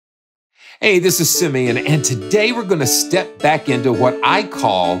Hey, this is Simeon, and today we're going to step back into what I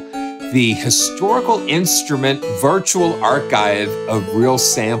call the Historical Instrument Virtual Archive of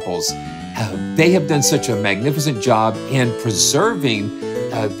Realsamples. They have done such a magnificent job in preserving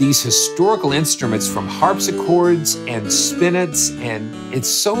these historical instruments from harpsichords and spinets, and it's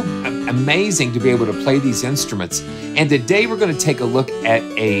so amazing to be able to play these instruments. And today we're going to take a look at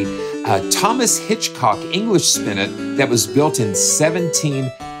a Thomas Hitchcock English spinet that was built in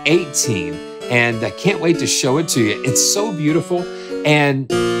 1718, and I can't wait to show it to you. It's so beautiful, and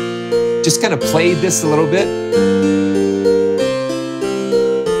just kind of play this a little bit.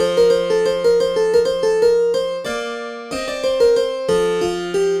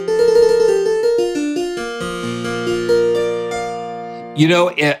 You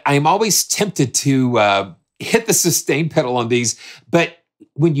know, I'm always tempted to hit the sustain pedal on these, but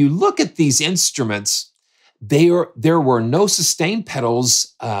when you look at these instruments, there were no sustain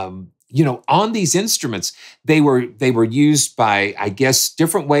pedals, you know, on these instruments. They were used by, I guess,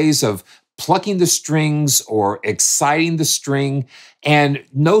 different ways of plucking the strings or exciting the string, and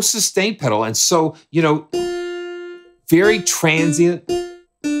no sustain pedal. And so, you know, very transient.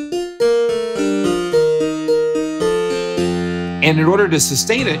 And in order to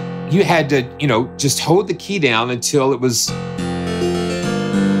sustain it, you had to, you know, just hold the key down until it was.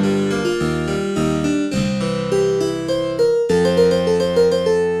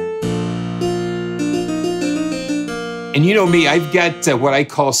 And you know me, I've got what I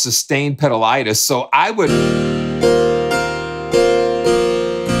call sustain pedalitis, so I would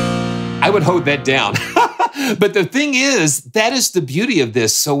hold that down. But the thing is, that is the beauty of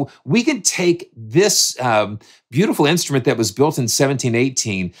this. So we can take this beautiful instrument that was built in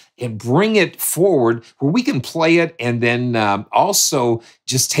 1718 and bring it forward where we can play it, and then also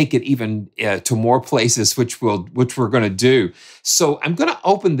just take it even to more places, which we're going to do. So I'm going to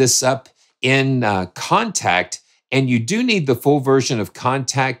open this up in Kontakt, and you do need the full version of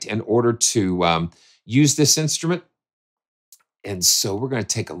Kontakt in order to use this instrument. And so we're going to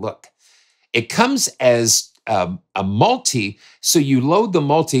take a look. It comes as a multi, so you load the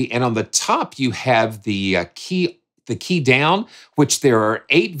multi, and on the top you have the key down, which there are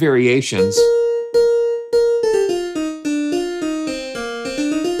 8 variations.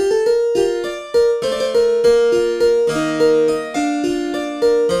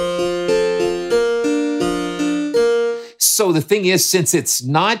 So the thing is, since it's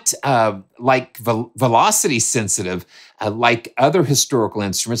not like velocity sensitive, like other historical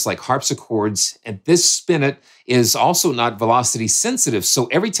instruments like harpsichords, and this spinet is also not velocity sensitive. So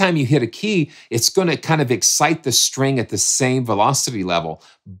every time you hit a key, it's going to kind of excite the string at the same velocity level,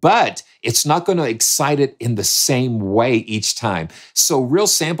 but it's not going to excite it in the same way each time. So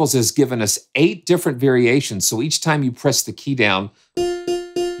Realsamples has given us 8 different variations. So each time you press the key down,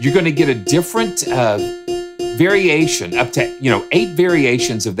 you're going to get a different variation, up to, you know, 8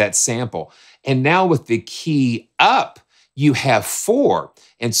 variations of that sample. And now with the key up, you have 4.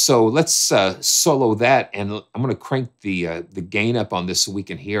 And so let's solo that, and I'm going to crank the gain up on this so we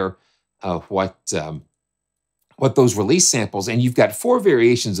can hear what those release samples. And you've got 4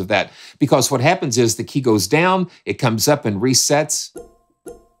 variations of that, because what happens is the key goes down, it comes up and resets.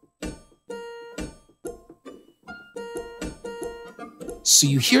 So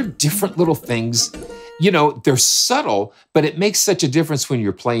you hear different little things. You know, they're subtle, but it makes such a difference when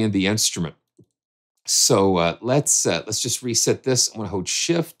you're playing the instrument. So let's just reset this. I'm going to hold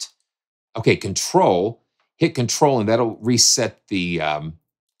Shift. Okay, Control. Hit Control, and that'll reset the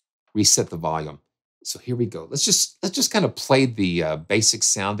volume. So here we go. Let's just kind of play the basic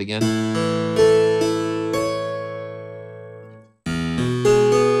sound again.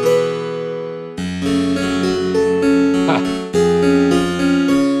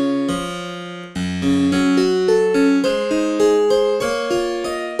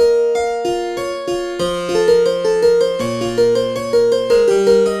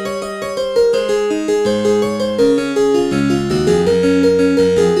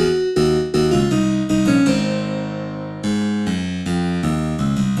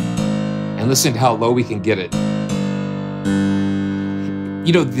 And listen to how low we can get it.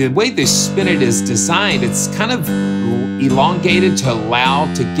 You know, the way the spinet is designed, it's kind of elongated to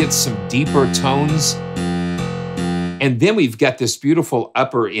allow to get some deeper tones. And then we've got this beautiful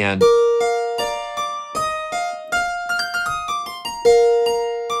upper end.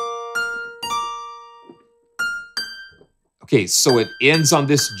 Okay, so it ends on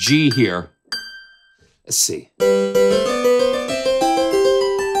this G here. Let's see.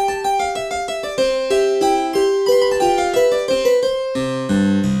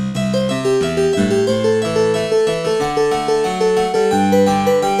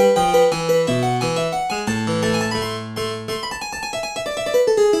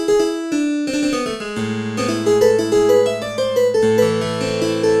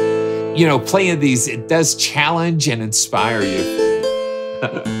 playing these, it does challenge and inspire you.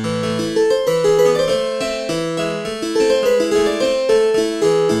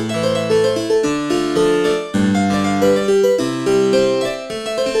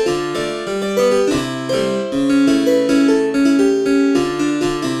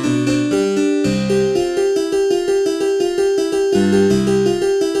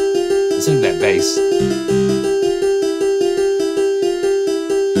 Listen to that bass.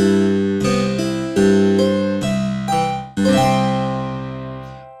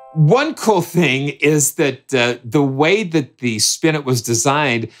 One cool thing is that the way that the Spinet was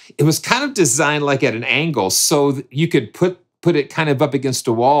designed, it was kind of designed like at an angle, so that you could put it kind of up against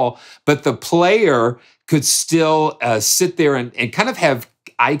a wall, but the player could still sit there and kind of have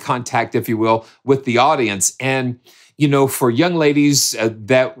eye contact, if you will, with the audience. And for young ladies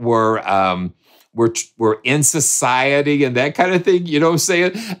that were in society and that kind of thing, you know what I'm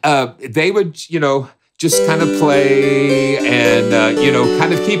saying? They would, just kind of play and,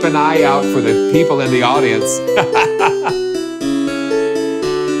 kind of keep an eye out for the people in the audience.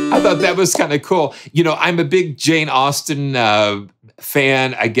 I thought that was kind of cool. I'm a big Jane Austen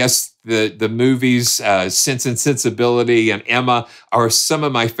fan. I guess the movies, Sense and Sensibility and Emma are some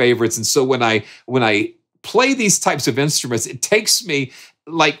of my favorites. And so when I play these types of instruments, it takes me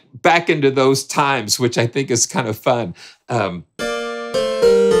like back into those times, which I think is kind of fun.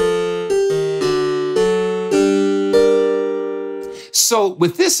 So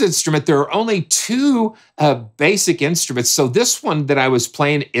with this instrument, there are only two basic instruments. So this one that I was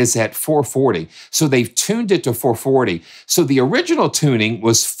playing is at 440. So they've tuned it to 440. So the original tuning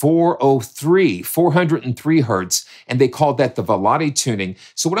was 403 hertz, and they called that the Velati tuning.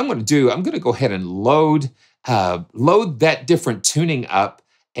 So what I'm going to do, I'm going to go ahead and load that different tuning up,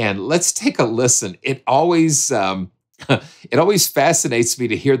 and let's take a listen. It always it always fascinates me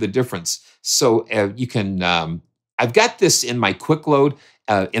to hear the difference. So you can. I've got this in my quick load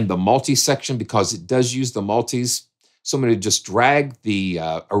in the multi section because it does use the multis. So I'm going to just drag the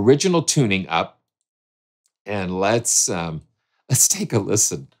original tuning up, and let's take a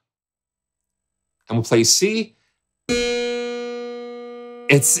listen. I'm going to play C.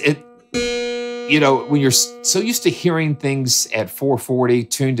 When you're so used to hearing things at 440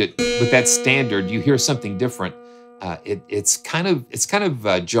 tuned with that standard, you hear something different. It's kind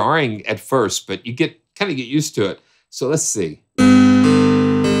of jarring at first, but you kind of get used to it. So let's see.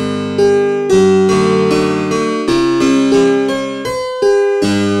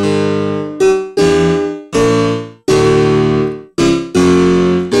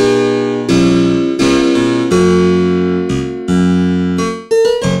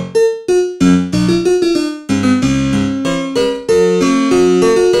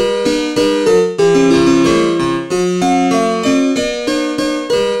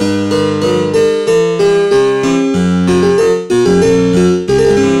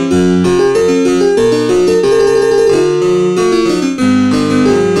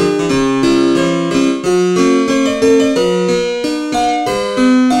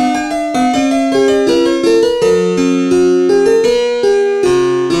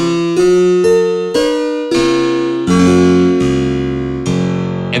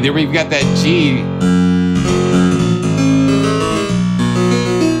 And there we've got that G.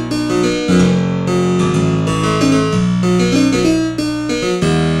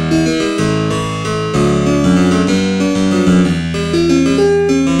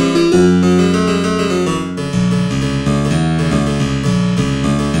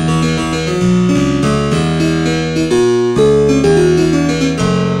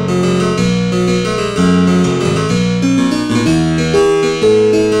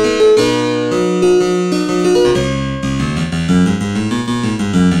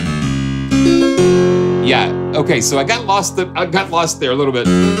 Okay, so I got lost there a little bit.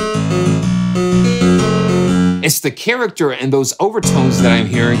 It's the character and those overtones that I'm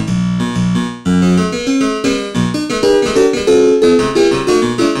hearing.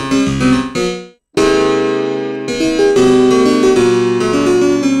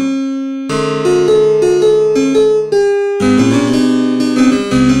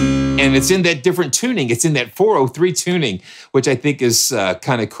 And it's in that different tuning. It's in that 403 tuning, which I think is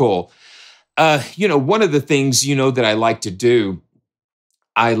kind of cool. One of the things, that I like to do,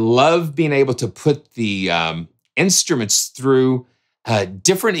 I love being able to put the instruments through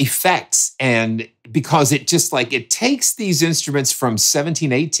different effects. And because it takes these instruments from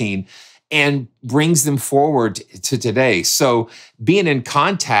 1718 and brings them forward to today. So being in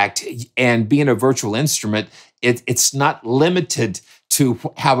Kontakt and being a virtual instrument, it's not limited to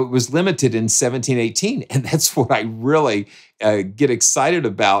how it was limited in 1718. And that's what I really get excited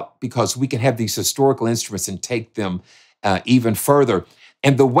about, because we can have these historical instruments and take them even further.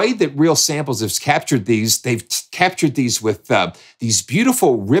 And the way that Realsamples has captured these, they've captured these with these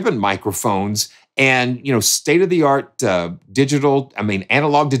beautiful ribbon microphones and, state-of-the-art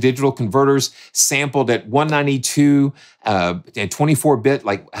analog to digital converters, sampled at 192 and 24-bit,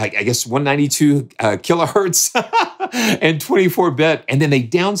 like I guess 192 kilohertz and 24-bit, and then they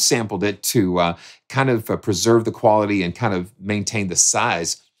downsampled it to kind of preserve the quality and kind of maintain the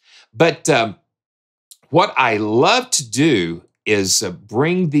size. But what I love to do is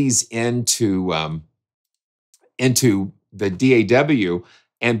bring these into the DAW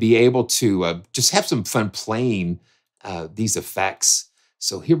and be able to just have some fun playing these effects.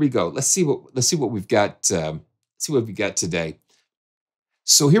 So here we go. Let's see what we've got. See what we got today.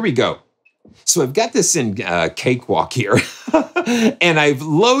 So here we go. So I've got this in Cakewalk here, and I've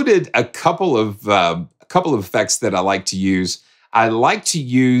loaded a couple of effects that I like to use. I like to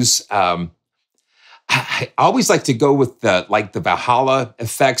use. I always like to go with the Valhalla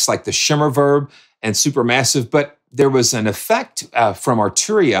effects, like the shimmer verb and supermassive, but there was an effect from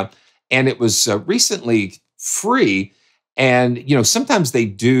Arturia, and it was recently free. And sometimes they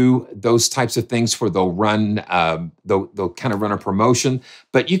do those types of things where they'll run, they'll kind of run a promotion.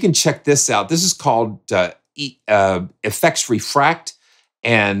 But you can check this out. This is called Effects Refract,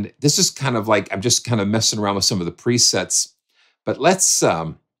 and this is kind of like, I'm just kind of messing around with some of the presets. But let's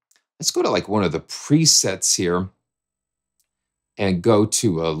go to like one of the presets here and go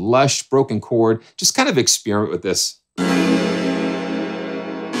to a lush broken chord. Just kind of experiment with this.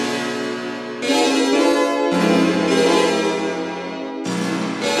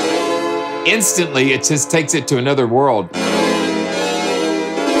 Instantly, it just takes it to another world.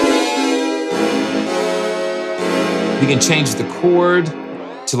 We can change the chord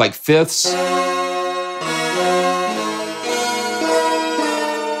to like fifths.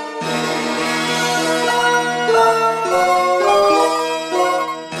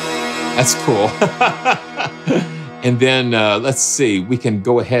 That's cool. And then let's see, we can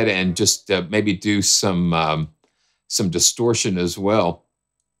go ahead and just maybe do some distortion as well.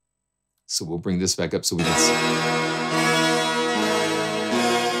 So we'll bring this back up so we can see.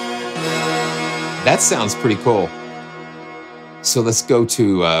 That sounds pretty cool. So let's go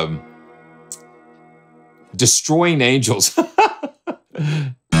to Destroying Angels.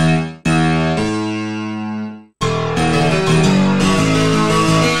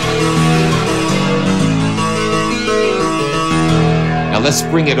 Now let's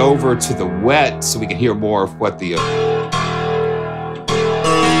bring it over to the wet so we can hear more of what the...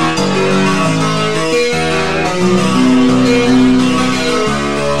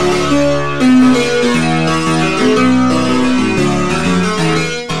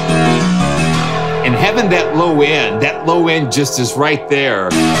 And having that low end just is right there.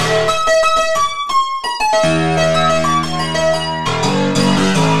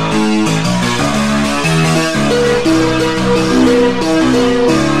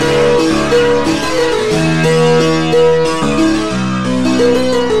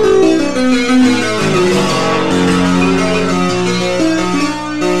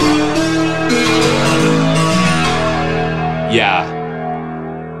 Yeah.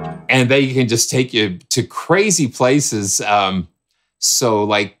 And they can just take you to crazy places. So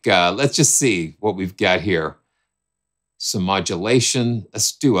like, let's just see what we've got here. Some modulation.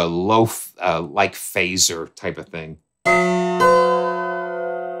 Let's do a low, like phaser type of thing.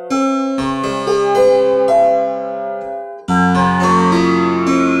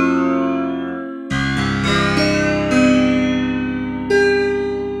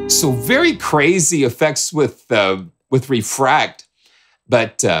 So very crazy effects with refract.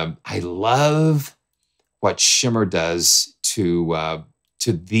 But I love what shimmer does to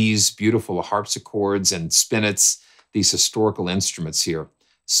these beautiful harpsichords and spinets, these historical instruments here.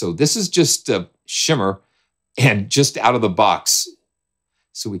 So this is just shimmer and just out of the box.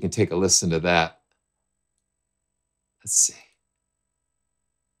 So we can take a listen to that. Let's see.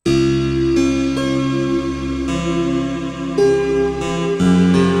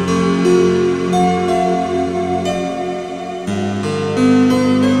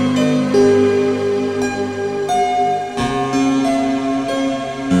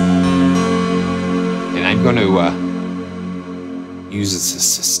 I'm going to use this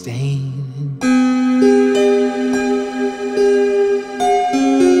as sustain.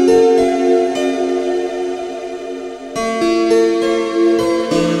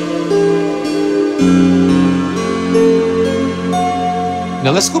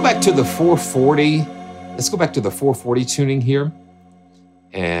 Now let's go back to the 440. Let's go back to the 440 tuning here.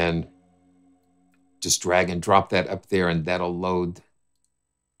 And just drag and drop that up there, and that'll load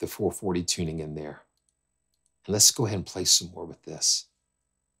the 440 tuning in there. And let's go ahead and play some more with this.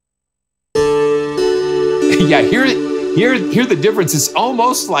 Yeah, hear the difference. It's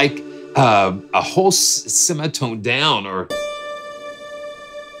almost like a whole semitone down, or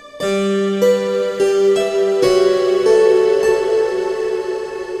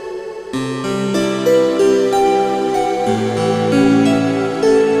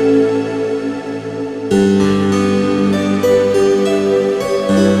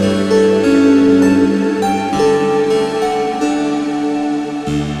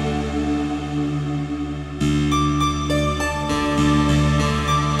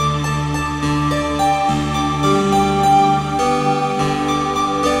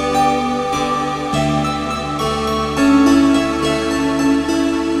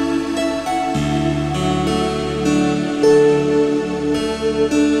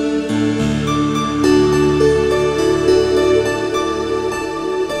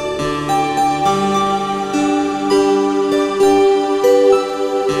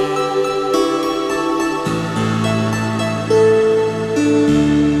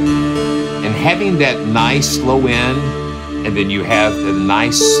having that nice low end, and then you have the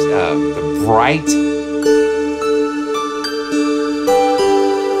nice, the bright.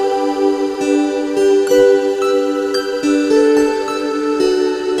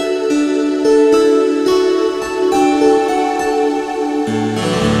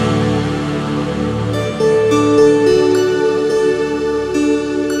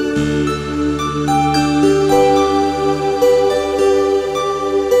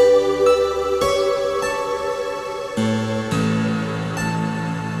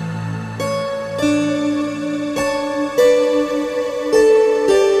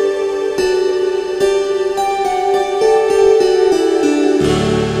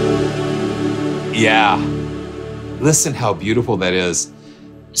 Yeah, listen how beautiful that is.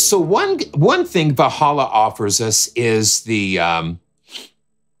 So one thing Valhalla offers us is the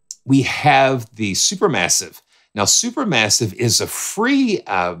we have the Supermassive. Now, Supermassive is a free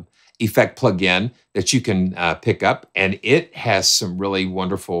effect plugin that you can pick up, and it has some really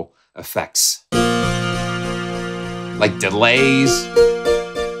wonderful effects, like delays.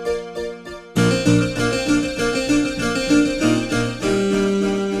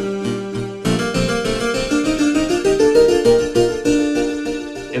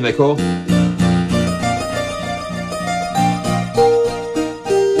 Isn't that cool?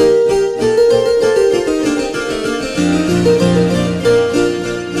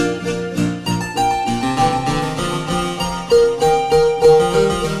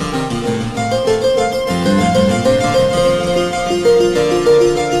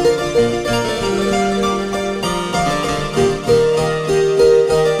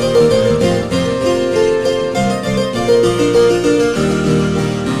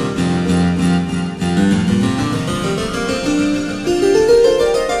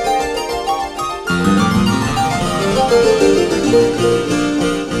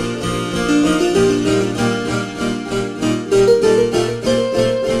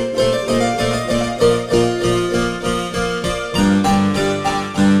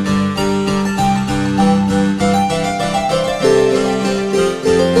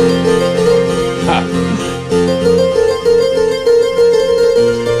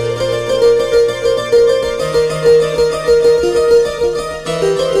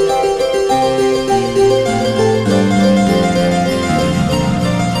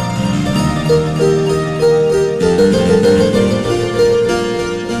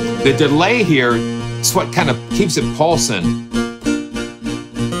 The delay here is what kind of keeps it pulsing.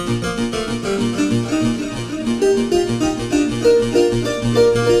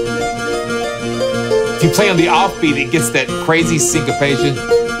 If you play on the offbeat, it gets that crazy syncopation.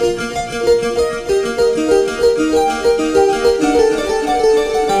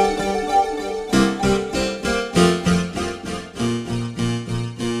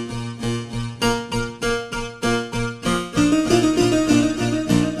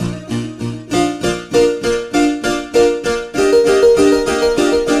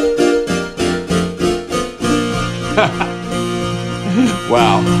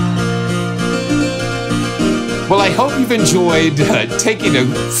 Wow. Well, I hope you've enjoyed taking a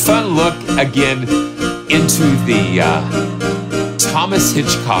fun look again into the Thomas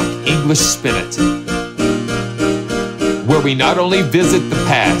Hitchcock English Spinet, where we not only visit the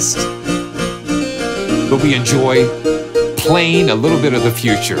past, but we enjoy playing a little bit of the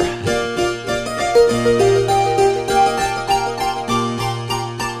future.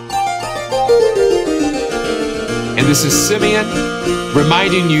 And this is Simeon.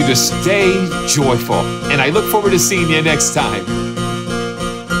 reminding you to stay joyful. And I look forward to seeing you next time.